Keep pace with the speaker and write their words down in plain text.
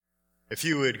If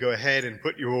you would go ahead and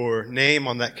put your name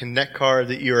on that Connect card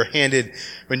that you were handed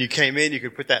when you came in, you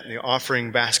could put that in the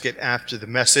offering basket after the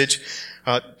message.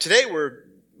 Today we're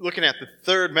looking at the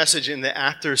third message in the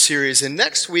After series, and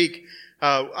next week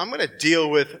I'm going to deal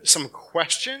with some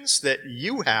questions that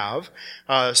you have.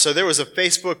 So there was a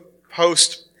Facebook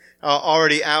post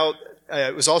already out.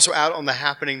 It was also out on the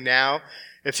Happening Now.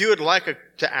 If you would like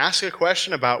to ask a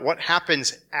question about what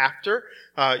happens after,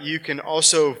 you can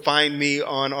also find me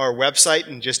on our website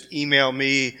and just email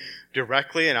me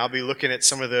directly, and I'll be looking at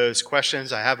some of those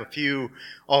questions. I have a few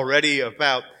already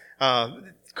about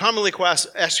commonly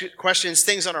asked questions,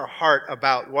 things on our heart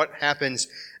about what happens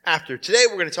after. Today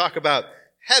we're going to talk about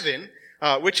heaven,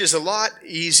 which is a lot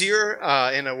easier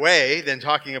in a way than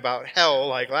talking about hell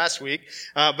like last week.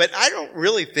 But I don't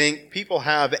really think people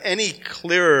have any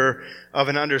clearer of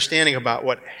an understanding about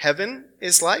what heaven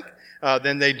is like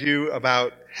than they do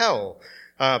about hell.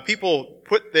 People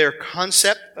put their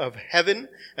concept of heaven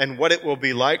and what it will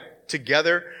be like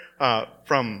together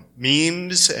from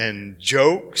memes and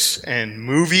jokes and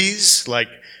movies like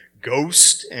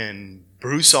Ghost and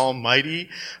Bruce Almighty.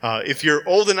 If you're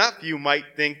old enough, you might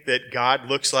think that God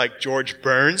looks like George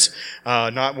Burns,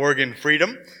 not Morgan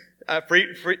Freeman.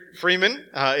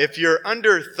 If you're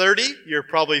under 30, you're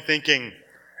probably thinking,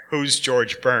 who's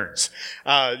George Burns?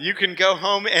 You can go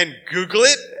home and Google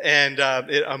it, and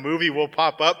a movie will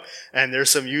pop up, and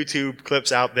there's some YouTube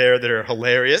clips out there that are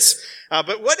hilarious.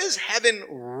 But what is heaven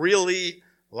really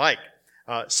like?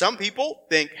 Some people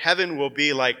think heaven will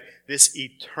be like this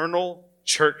eternal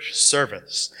church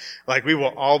service. Like we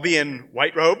will all be in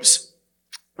white robes,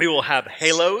 we will have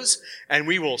halos, and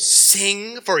we will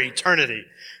sing for eternity.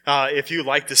 If you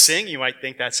like to sing, you might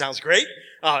think that sounds great.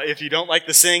 If you don't like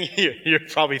to sing, you're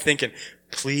probably thinking,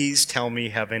 please tell me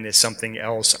heaven is something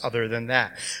else other than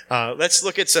that. Let's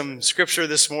look at some scripture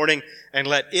this morning and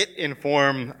let it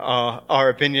inform our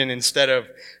opinion instead of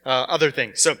other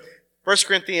things. So 1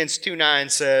 Corinthians 2:9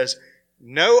 says,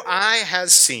 "No eye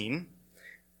has seen,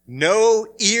 no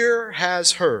ear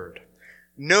has heard,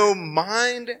 no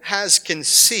mind has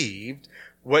conceived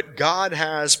what God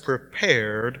has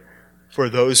prepared for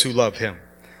those who love him."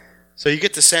 So you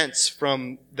get the sense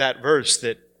from that verse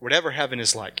that whatever heaven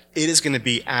is like, it is going to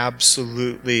be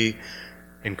absolutely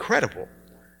incredible.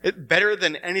 Better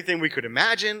than anything we could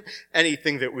imagine,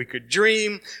 anything that we could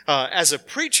dream. As a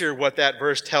preacher, what that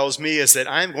verse tells me is that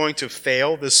I'm going to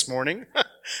fail this morning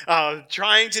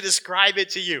trying to describe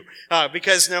it to you.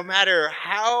 Because no matter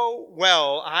how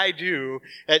well I do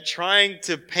at trying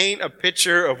to paint a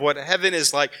picture of what heaven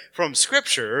is like from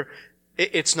Scripture,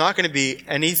 it's not going to be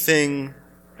anything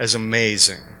as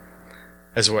amazing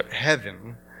as what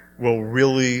heaven will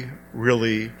really,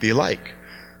 really be like.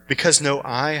 Because no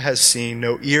eye has seen,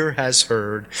 no ear has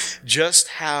heard just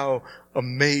how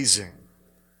amazing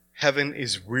heaven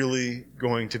is really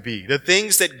going to be. The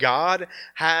things that God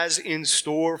has in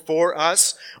store for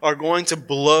us are going to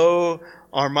blow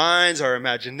our minds, our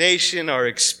imagination, our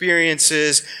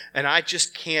experiences, and I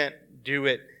just can't do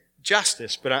it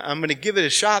justice. But I'm going to give it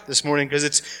a shot this morning because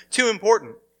it's too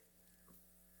important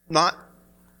not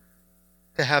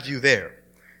to have you there.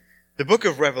 The book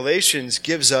of Revelations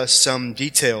gives us some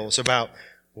details about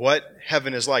what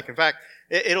heaven is like. In fact,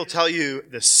 it'll tell you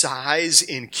the size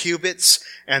in cubits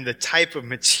and the type of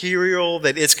material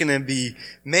that it's going to be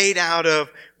made out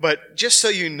of. But just so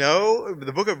you know,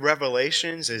 the book of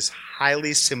Revelations is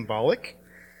highly symbolic.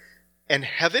 And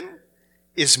heaven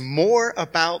is more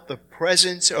about the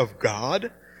presence of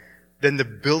God than the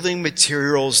building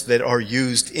materials that are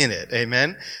used in it.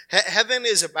 Amen? Heaven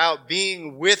is about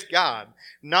being with God,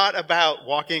 not about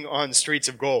walking on streets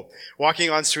of gold. Walking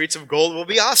on streets of gold will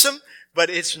be awesome, but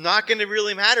it's not going to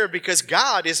really matter because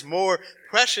God is more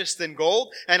precious than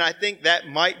gold, and I think that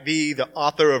might be the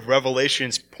author of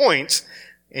Revelation's point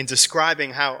in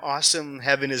describing how awesome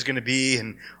heaven is going to be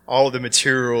and all the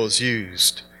materials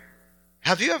used.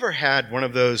 Have you ever had one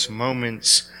of those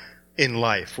moments in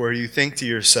life where you think to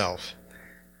yourself,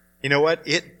 you know what?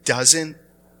 It doesn't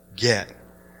get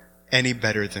any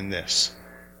better than this.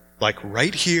 Like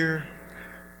right here,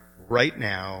 right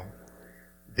now,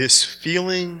 this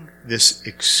feeling, this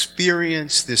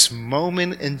experience, this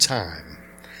moment in time,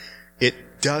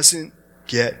 it doesn't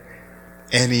get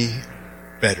any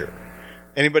better.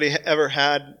 Anybody ever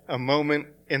had a moment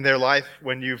in their life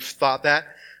when you've thought that?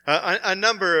 A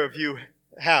number of you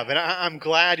have, and I'm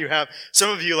glad you have.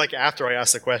 Some of you, like after I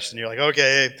ask the question, you're like,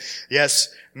 okay,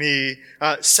 yes, me.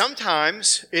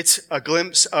 Sometimes it's a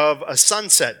glimpse of a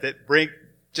sunset that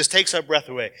just takes our breath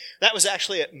away. That was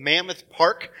actually at Mammoth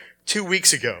Park 2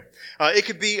 weeks ago. It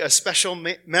could be a special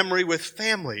memory with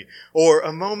family or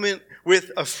a moment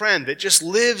with a friend that just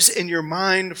lives in your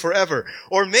mind forever.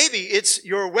 Or maybe it's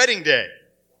your wedding day.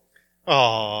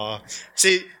 Aww.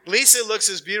 See, Lisa looks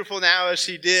as beautiful now as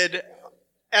she did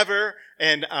ever,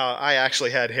 and I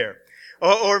actually had hair.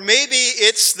 Or maybe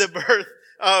it's the birth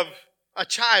of a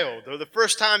child, or the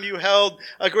first time you held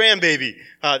a grandbaby.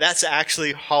 That's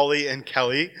actually Holly and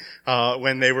Kelly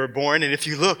when they were born, and if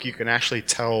you look, you can actually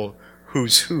tell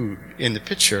who's who in the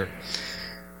picture.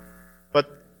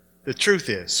 But the truth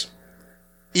is,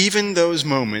 even those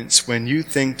moments when you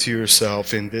think to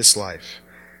yourself in this life,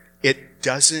 it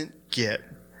doesn't get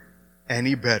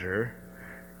any better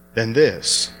than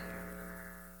this.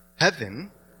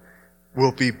 Heaven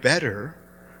will be better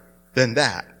than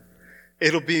that.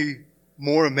 It'll be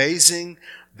more amazing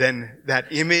than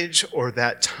that image or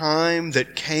that time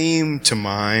that came to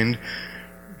mind,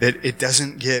 that it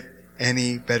doesn't get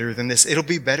any better than this. It'll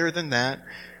be better than that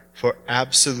for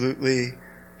absolutely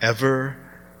ever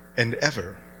and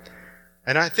ever.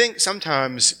 And I think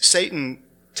sometimes Satan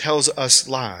tells us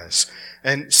lies.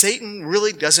 And Satan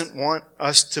really doesn't want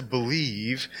us to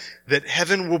believe that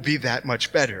heaven will be that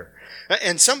much better.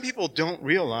 And some people don't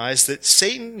realize that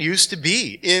Satan used to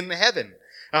be in heaven.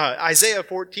 Isaiah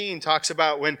 14 talks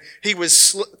about when he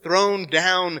was thrown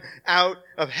down out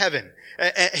of heaven.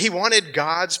 He wanted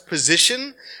God's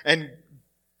position, and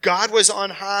God was on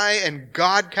high, and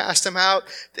God cast him out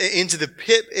into the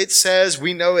pit, it says.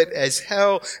 We know it as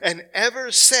hell. And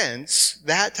ever since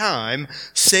that time,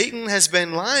 Satan has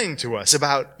been lying to us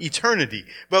about eternity,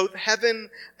 both heaven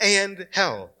and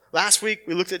hell. Last week,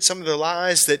 we looked at some of the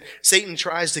lies that Satan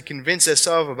tries to convince us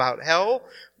of about hell.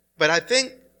 But I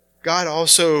think God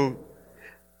also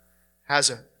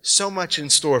has so much in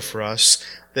store for us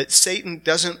that Satan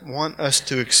doesn't want us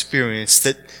to experience,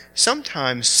 that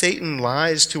sometimes Satan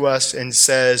lies to us and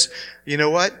says, you know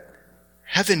what?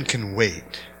 Heaven can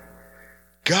wait.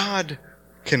 God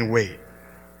can wait.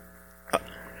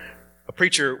 A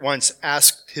preacher once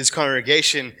asked his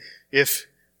congregation if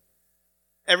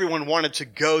everyone wanted to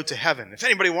go to heaven. If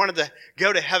anybody wanted to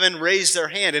go to heaven, raise their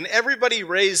hand. And everybody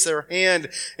raised their hand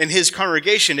in his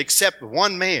congregation except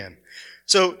one man.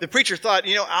 So the preacher thought,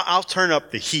 I'll turn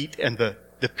up the heat and the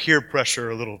peer pressure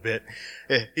a little bit.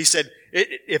 He said,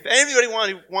 if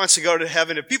anybody wants to go to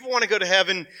heaven, if people want to go to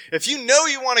heaven, if you know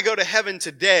you want to go to heaven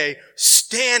today,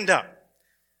 stand up.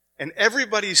 And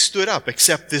everybody stood up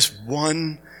except this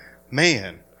one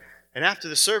man. And after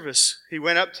the service, he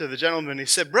went up to the gentleman and he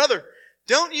said, "Brother,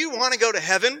 don't you want to go to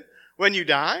heaven when you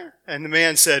die?" And the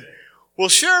man said, "Well,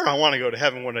 sure, I want to go to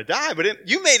heaven when I die, but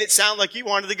you made it sound like you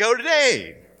wanted to go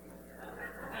today."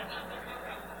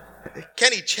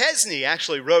 Kenny Chesney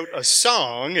actually wrote a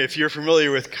song, if you're familiar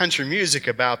with country music,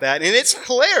 about that, and it's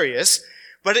hilarious,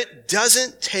 but it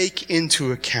doesn't take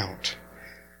into account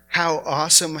how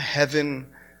awesome heaven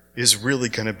is really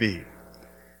going to be.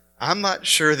 I'm not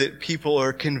sure that people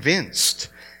are convinced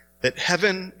that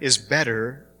heaven is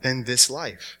better than this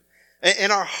life.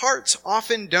 And our hearts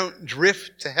often don't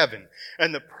drift to heaven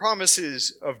and the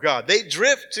promises of God. They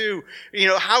drift to,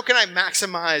 how can I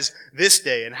maximize this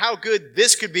day and how good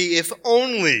this could be if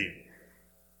only.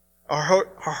 Our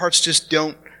hearts just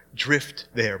don't drift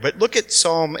there. But look at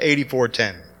Psalm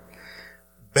 84:10.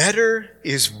 Better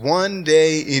is one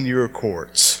day in your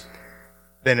courts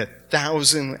than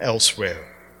 1,000 elsewhere.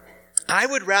 I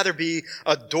would rather be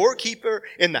a doorkeeper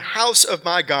in the house of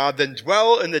my God than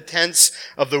dwell in the tents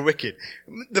of the wicked.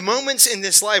 The moments in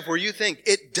this life where you think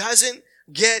it doesn't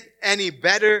get any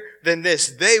better than this,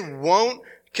 they won't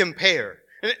compare.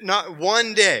 Not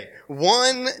one day.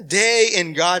 One day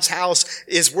in God's house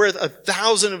is worth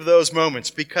 1,000 of those moments,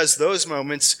 because those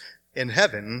moments in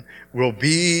heaven will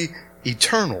be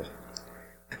eternal.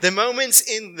 The moments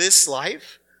in this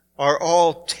life are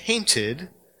all tainted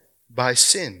by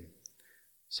sin.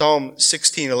 Psalm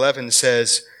 16:11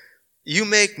 says, "You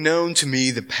make known to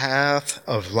me the path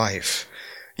of life.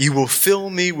 You will fill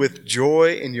me with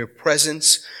joy in your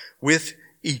presence, with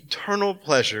eternal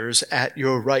pleasures at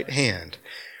your right hand."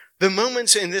 The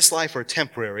moments in this life are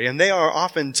temporary, and they are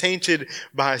often tainted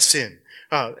by sin.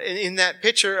 In that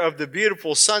picture of the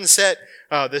beautiful sunset,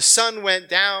 the sun went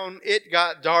down, it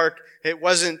got dark, it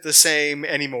wasn't the same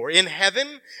anymore. In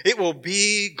heaven, it will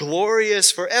be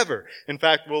glorious forever. In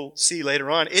fact, we'll see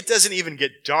later on, it doesn't even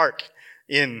get dark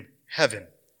in heaven.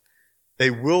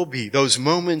 Those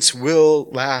moments will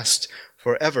last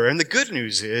forever. And the good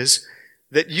news is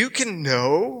that you can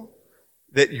know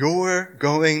that you're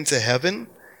going to heaven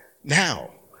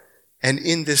now and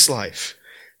in this life.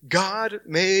 God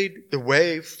made the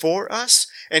way for us,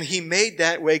 and He made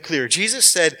that way clear. Jesus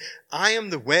said, "I am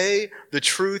the way, the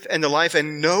truth, and the life,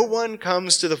 and no one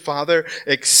comes to the Father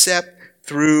except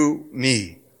through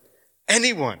me.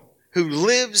 Anyone who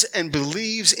lives and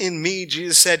believes in me,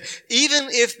 Jesus said, even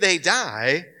if they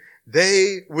die,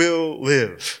 they will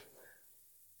live.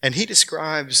 And he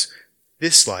describes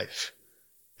this life,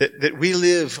 that we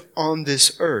live on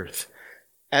this earth,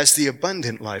 as the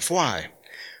abundant life. Why?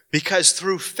 Because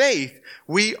through faith,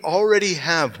 we already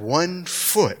have 1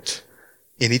 foot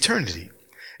in eternity.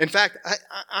 In fact,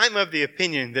 I'm of the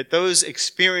opinion that those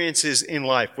experiences in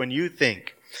life, when you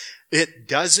think, it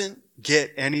doesn't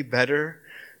get any better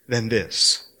than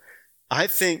this, I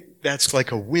think that's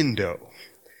like a window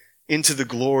into the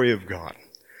glory of God.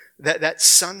 That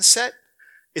sunset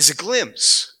is a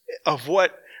glimpse of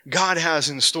what God has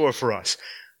in store for us.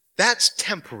 That's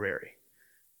temporary.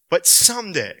 But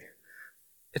someday,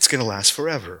 it's going to last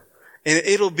forever. And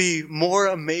it'll be more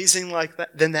amazing like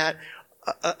that than that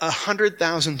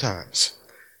 100,000 times.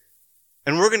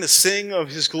 And we're going to sing of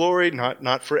his glory,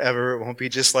 not forever. It won't be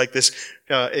just like this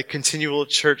a continual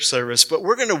church service. But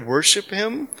we're going to worship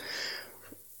him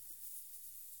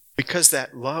because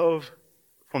that love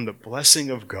from the blessing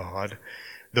of God,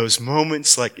 those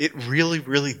moments like it really,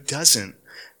 really doesn't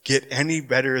get any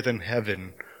better than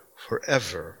heaven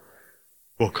forever,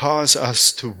 will cause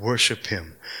us to worship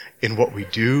him in what we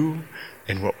do,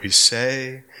 in what we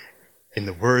say, in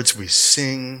the words we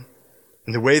sing,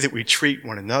 in the way that we treat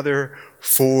one another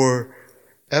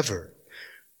forever.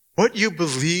 What you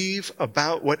believe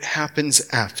about what happens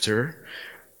after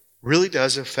really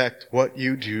does affect what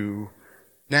you do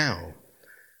now.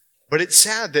 But it's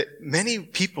sad that many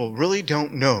people really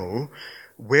don't know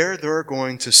where they're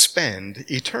going to spend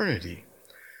eternity.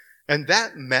 And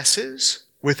that messes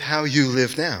with how you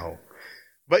live now.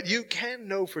 But you can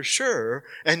know for sure,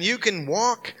 and you can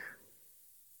walk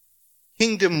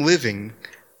kingdom living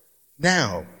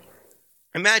now.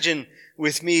 Imagine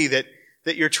with me that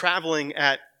you're traveling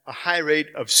at a high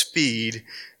rate of speed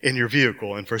in your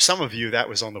vehicle. And for some of you, that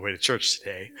was on the way to church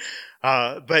today.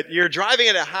 But you're driving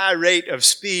at a high rate of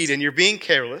speed and you're being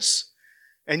careless.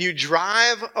 And you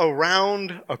drive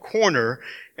around a corner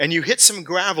and you hit some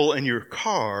gravel and your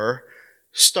car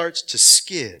starts to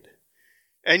skid.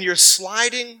 And you're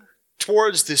sliding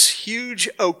towards this huge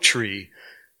oak tree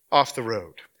off the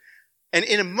road. And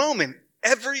in a moment,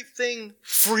 everything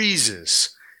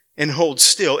freezes and holds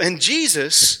still. And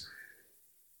Jesus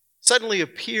suddenly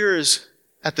appears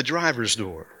at the driver's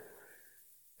door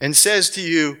and says to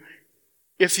you,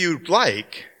 if you'd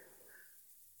like,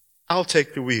 I'll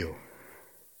take the wheel.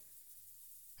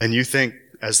 And you think,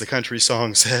 as the country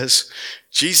song says,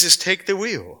 Jesus, take the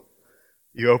wheel.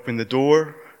 You open the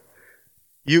door,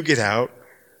 you get out,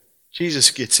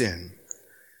 Jesus gets in.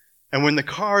 And when the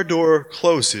car door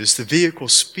closes, the vehicle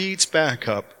speeds back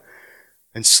up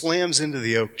and slams into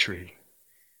the oak tree.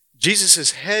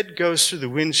 Jesus' head goes through the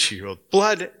windshield,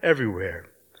 blood everywhere,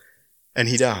 and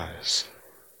he dies.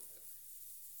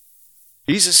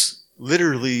 Jesus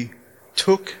literally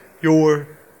took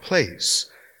your place.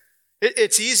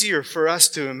 It's easier for us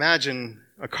to imagine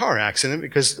a car accident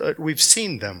because we've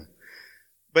seen them.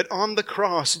 But on the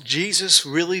cross, Jesus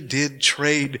really did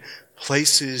trade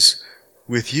places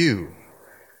with you.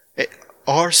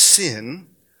 Our sin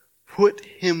put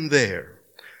him there.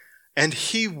 And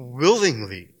he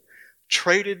willingly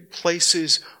traded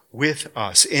places with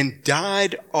us and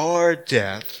died our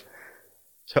death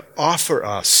to offer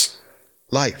us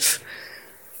life.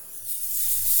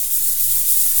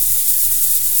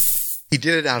 He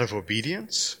did it out of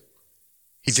obedience.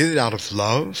 He did it out of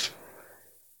love.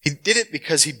 He did it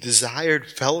because he desired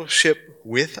fellowship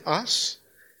with us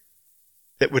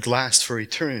that would last for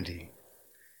eternity.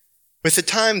 With the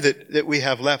time that we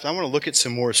have left, I want to look at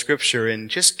some more scripture and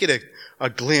just get a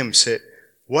glimpse at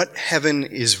what heaven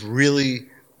is really,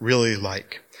 really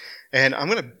like. And I'm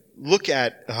going to look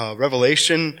at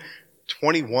Revelation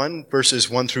 21, verses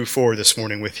 1 through 4 this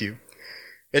morning with you.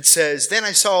 It says, "Then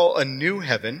I saw a new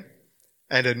heaven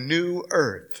and a new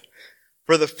earth.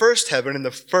 For the first heaven and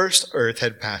the first earth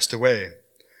had passed away,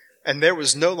 and there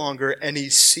was no longer any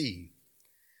sea.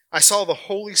 I saw the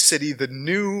holy city, the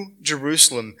new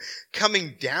Jerusalem,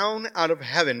 coming down out of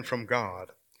heaven from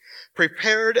God,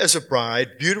 prepared as a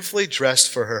bride, beautifully dressed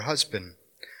for her husband.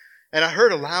 And I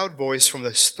heard a loud voice from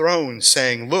the throne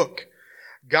saying, 'Look,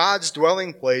 God's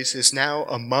dwelling place is now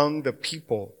among the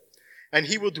people, and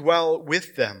he will dwell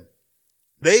with them.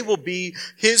 They will be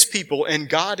his people, and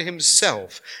God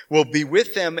himself will be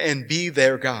with them and be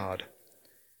their God.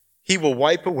 He will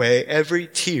wipe away every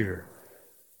tear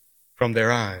from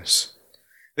their eyes.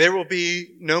 There will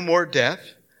be no more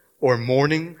death, or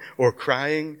mourning, or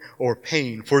crying, or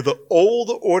pain, for the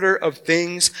old order of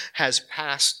things has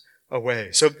passed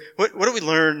away. So what do we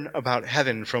learn about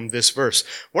heaven from this verse?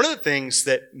 One of the things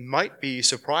that might be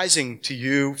surprising to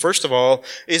you, first of all,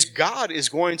 is God is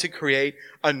going to create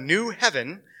a new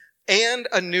heaven and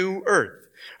a new earth.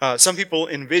 Some people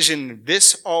envision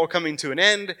this all coming to an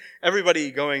end,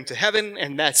 everybody going to heaven,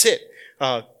 and that's it.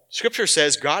 Scripture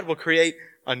says God will create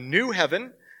a new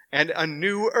heaven and a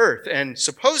new earth, and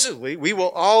supposedly we will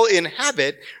all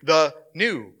inhabit the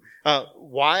new.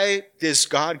 Why does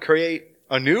God create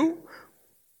a new?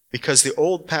 Because the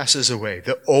old passes away.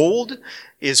 The old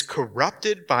is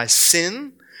corrupted by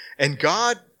sin, and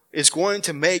God is going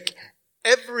to make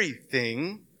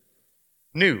everything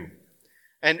new.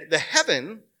 And the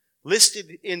heaven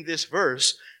listed in this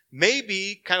verse may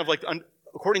be kind of like,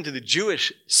 according to the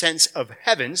Jewish sense of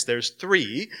heavens, there's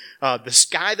three: the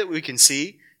sky that we can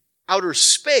see, outer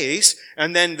space,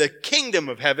 and then the kingdom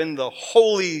of heaven, the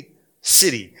holy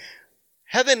city.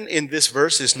 Heaven in this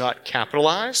verse is not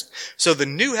capitalized. So the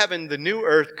new heaven, the new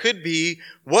earth could be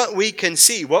what we can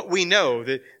see, what we know,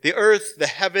 the earth, the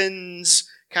heavens,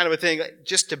 kind of a thing.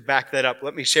 Just to back that up,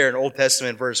 let me share an Old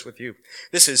Testament verse with you.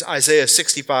 This is Isaiah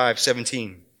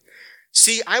 65:17.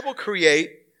 See, I will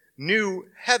create new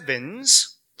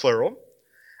heavens, plural,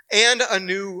 and a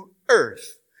new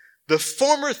earth. The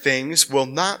former things will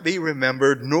not be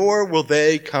remembered, nor will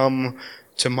they come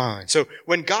to mind. So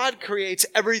when God creates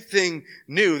everything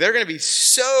new, they're going to be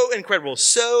so incredible,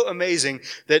 so amazing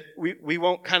that we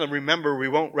won't kind of remember, we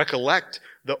won't recollect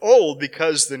the old,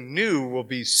 because the new will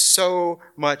be so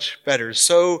much better,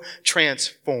 so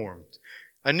transformed.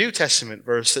 A New Testament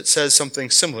verse that says something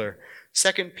similar,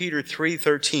 2 Peter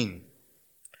 3:13.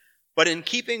 But in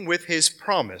keeping with his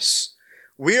promise,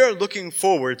 we are looking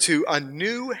forward to a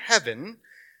new heaven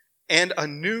and a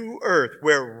new earth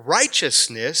where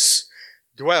righteousness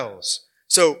dwells.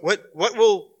 So what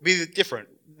will be different?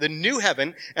 The new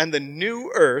heaven and the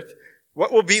new earth,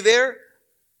 what will be there?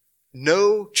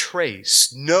 No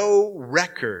trace, no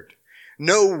record,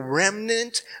 no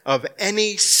remnant of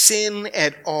any sin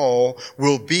at all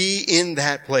will be in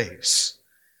that place.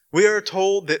 We are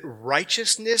told that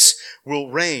righteousness will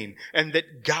reign and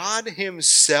that God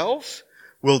himself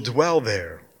will dwell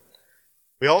there.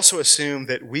 We also assume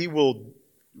that we will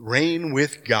reign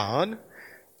with God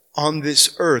on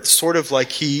this earth, sort of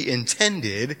like he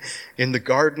intended in the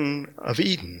Garden of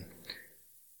Eden.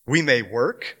 We may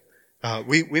work.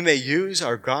 We may use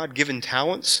our God-given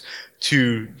talents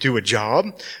to do a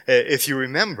job. If you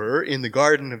remember, in the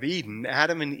Garden of Eden,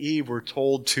 Adam and Eve were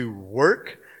told to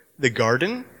work the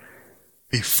garden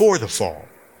before the fall.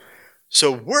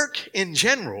 So work in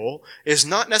general is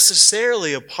not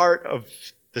necessarily a part of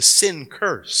the sin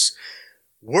curse.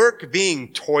 Work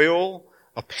being toil,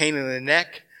 a pain in the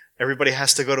neck, everybody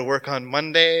has to go to work on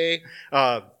Monday,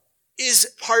 is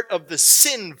part of the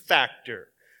sin factor.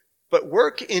 But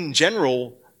work in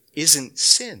general isn't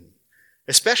sin,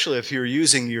 especially if you're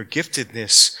using your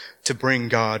giftedness to bring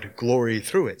God glory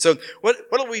through it. So what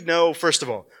do we know, first of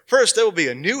all? First, there will be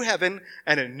a new heaven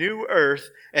and a new earth,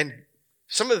 and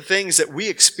some of the things that we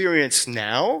experience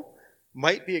now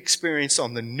might be experienced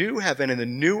on the new heaven and the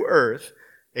new earth,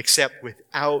 except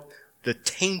without the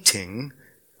tainting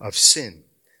of sin.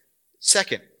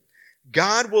 Second,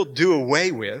 God will do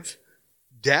away with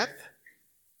death,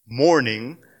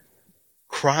 mourning,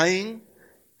 crying,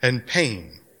 and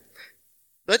pain.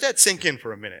 Let that sink in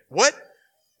for a minute.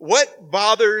 What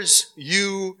bothers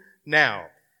you now?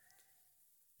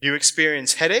 You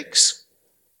experience headaches?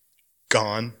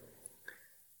 Gone.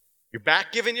 Your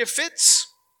back giving you fits?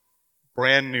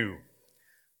 Brand new.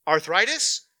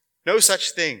 Arthritis? No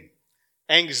such thing.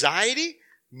 Anxiety?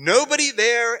 Nobody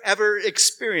there ever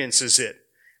experiences it.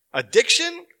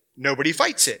 Addiction? Nobody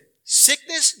fights it.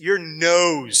 Sickness? Your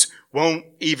nose won't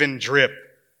even drip.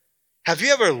 Have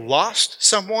you ever lost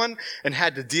someone and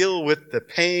had to deal with the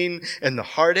pain and the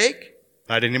heartache?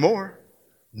 Not anymore.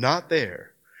 Not there.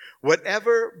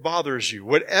 Whatever bothers you,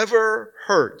 whatever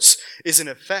hurts, is an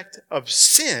effect of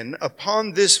sin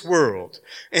upon this world.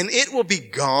 And it will be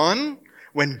gone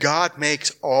when God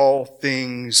makes all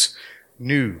things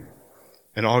new.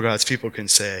 And all God's people can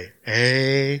say,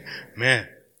 Amen.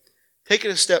 Take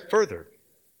it a step further.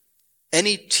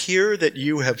 Any tear that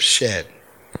you have shed,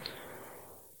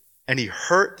 any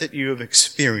hurt that you have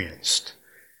experienced,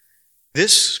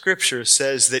 this scripture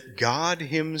says that God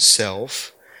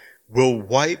himself will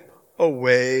wipe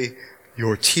away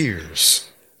your tears.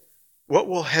 What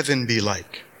will heaven be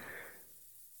like?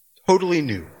 Totally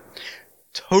new,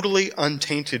 totally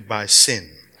untainted by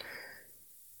sin.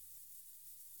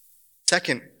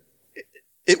 Second,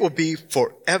 it will be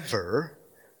forever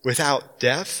without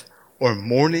death or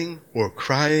mourning or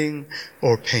crying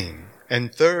or pain.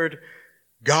 And third,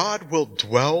 God will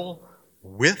dwell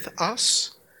with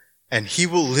us and he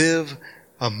will live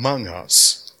among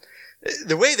us.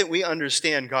 The way that we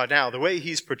understand God now, the way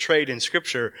he's portrayed in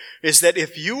Scripture, is that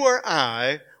if you or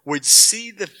I would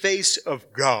see the face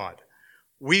of God,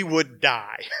 we would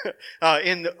die.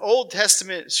 In the Old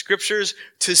Testament Scriptures,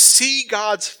 to see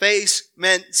God's face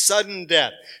meant sudden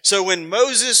death. So when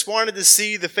Moses wanted to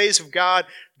see the face of God,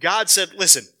 God said,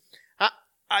 listen,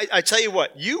 I tell you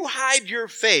what, you hide your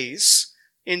face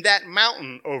in that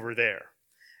mountain over there.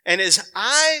 And as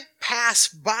I pass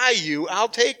by you, I'll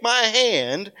take my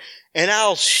hand and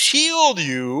I'll shield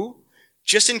you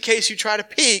just in case you try to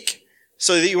peek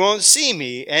so that you won't see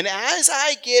me. And as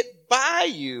I get by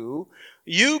you,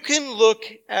 you can look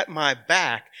at my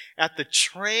back, at the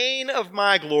train of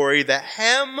my glory, the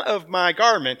hem of my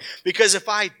garment, because if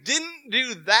I didn't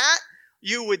do that,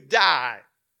 you would die.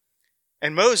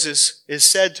 And Moses is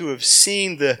said to have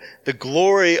seen the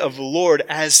glory of the Lord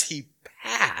as he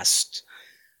passed,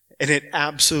 and it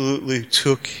absolutely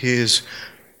took his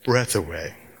breath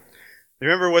away.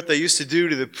 Remember what they used to do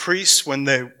to the priests when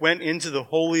they went into the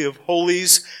Holy of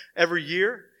Holies every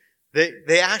year?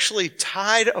 They actually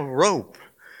tied a rope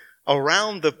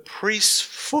around the priest's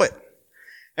foot,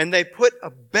 and they put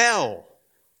a bell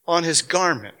on his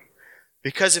garment,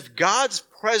 because if God's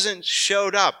presence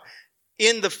showed up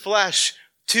in the flesh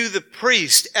to the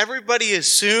priest, everybody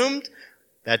assumed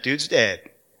that dude's dead.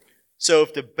 So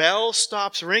if the bell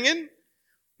stops ringing,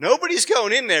 nobody's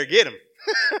going in there to get him,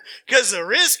 because the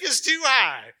risk is too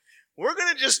high. We're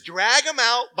going to just drag him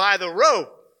out by the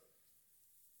rope.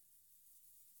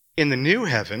 In the new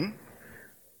heaven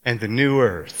and the new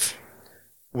earth,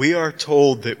 we are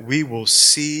told that we will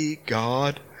see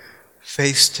God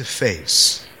face to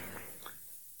face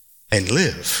and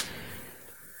live.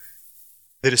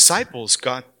 The disciples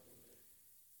got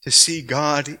to see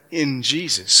God in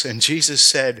Jesus, and Jesus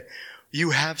said,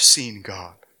 "You have seen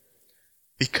God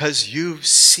because you've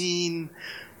seen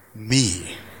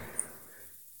me."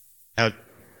 Now,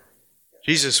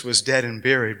 Jesus was dead and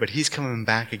buried, but he's coming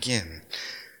back again.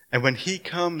 And when he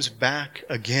comes back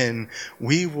again,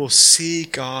 we will see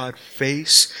God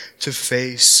face to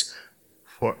face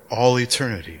for all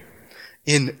eternity,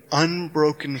 in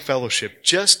unbroken fellowship,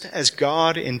 just as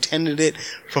God intended it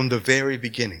from the very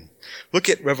beginning. Look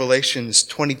at Revelations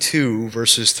 22,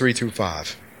 verses 3 through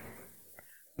 5.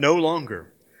 "No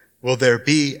longer will there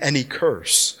be any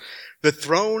curse. The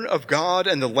throne of God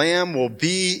and the Lamb will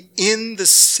be in the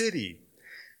city,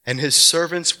 and his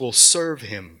servants will serve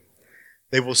him.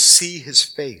 They will see his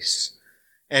face,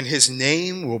 and his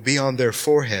name will be on their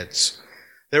foreheads.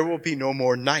 There will be no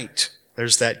more night."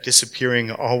 There's that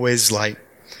disappearing always light.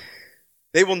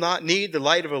 "They will not need the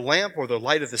light of a lamp or the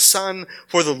light of the sun,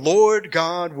 for the Lord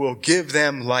God will give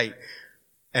them light,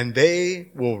 and they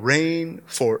will reign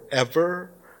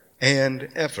forever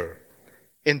and ever."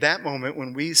 In that moment,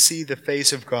 when we see the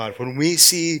face of God, when we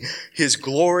see his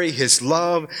glory, his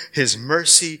love, his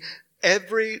mercy,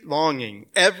 every longing,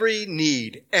 every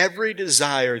need, every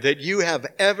desire that you have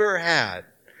ever had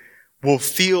will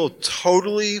feel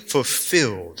totally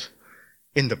fulfilled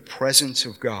in the presence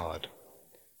of God.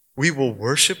 We will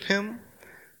worship him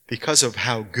because of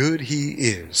how good he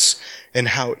is and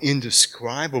how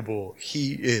indescribable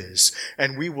he is.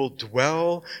 And we will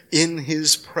dwell in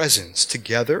his presence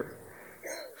together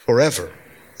forever.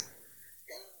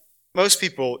 Most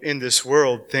people in this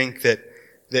world think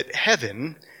that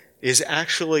heaven is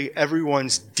actually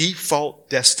everyone's default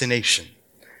destination.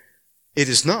 It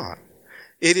is not.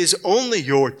 It is only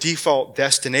your default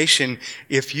destination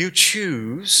if you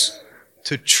choose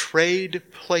to trade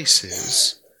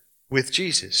places with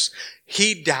Jesus.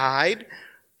 He died.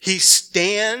 He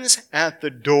stands at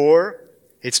the door.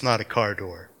 It's not a car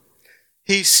door.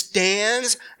 He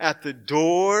stands at the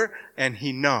door and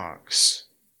he knocks.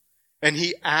 And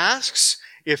he asks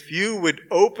if you would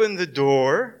open the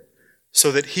door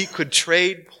so that he could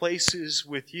trade places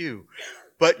with you.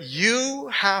 But you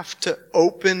have to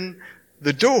open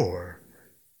the door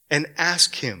and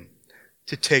ask him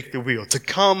to take the wheel, to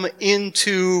come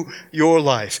into your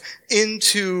life,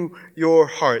 into your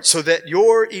heart, so that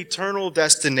your eternal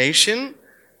destination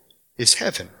is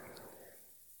heaven.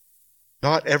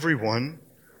 Not everyone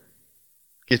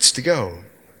gets to go.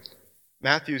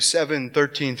 Matthew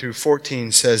 7:13 through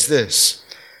 14 says this,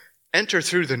 "Enter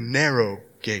through the narrow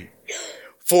gate.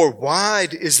 For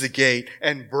wide is the gate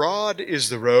and broad is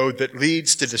the road that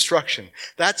leads to destruction."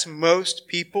 That's most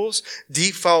people's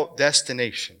default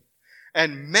destination.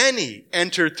 "And many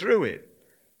enter through it.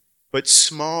 But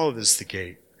small is the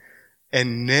gate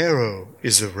and narrow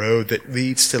is the road that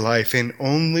leads to life, and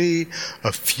only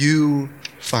a few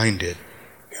find it.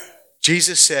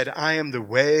 Jesus said, I am the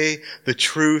way, the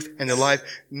truth, and the life.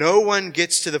 No one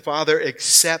gets to the Father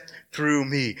except through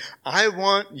me. I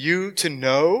want you to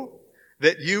know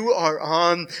that you are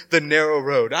on the narrow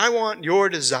road. I want your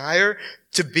desire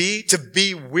to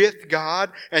be with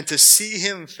God and to see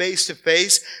Him face to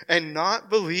face and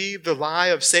not believe the lie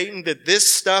of Satan that this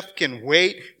stuff can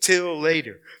wait till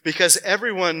later. Because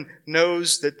everyone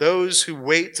knows that those who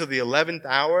wait till the 11th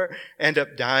hour end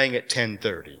up dying at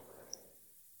 10:30.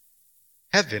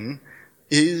 Heaven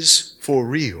is for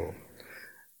real.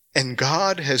 And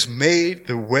God has made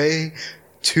the way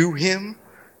to Him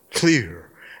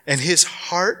clear. And His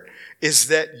heart is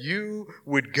that you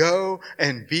would go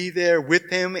and be there with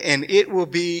Him, and it will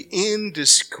be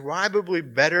indescribably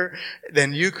better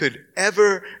than you could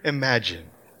ever imagine.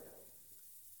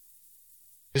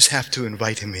 Just have to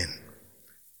invite Him in.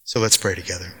 So let's pray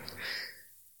together.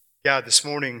 God, this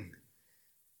morning,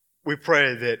 we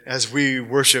pray that as we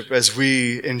worship, as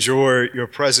we enjoy your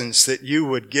presence, that you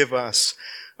would give us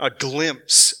a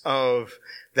glimpse of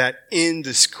that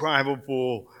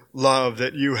indescribable love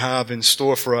that you have in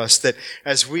store for us, that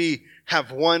as we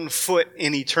have one foot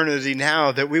in eternity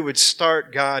now, that we would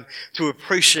start, God, to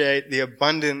appreciate the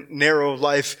abundant, narrow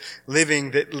life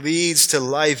living that leads to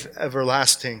life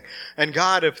everlasting. And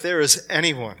God, if there is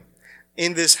anyone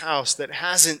in this house that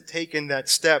hasn't taken that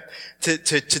step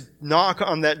to knock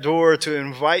on that door, to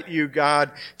invite you,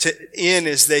 God, in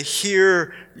as they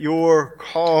hear your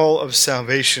call of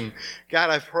salvation, God,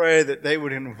 I pray that they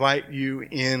would invite you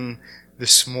in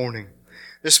this morning.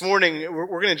 This morning, we're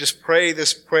going to just pray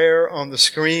this prayer on the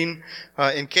screen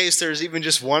in case there's even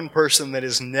just one person that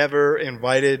has never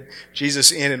invited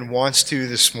Jesus in and wants to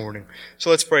this morning.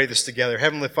 So let's pray this together.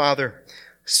 Heavenly Father,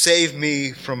 save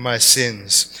me from my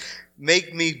sins.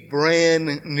 Make me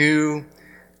brand new.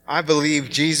 I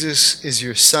believe Jesus is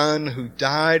your Son who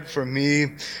died for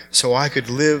me so I could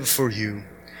live for you.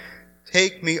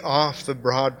 Take me off the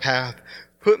broad path.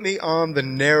 Put me on the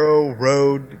narrow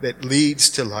road that leads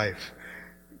to life.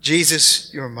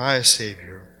 Jesus, you're my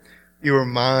Savior. You are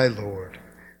my Lord.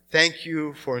 Thank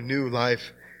you for a new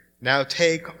life. Now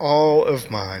take all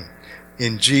of mine.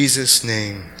 In Jesus'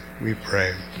 name we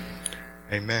pray.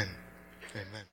 Amen.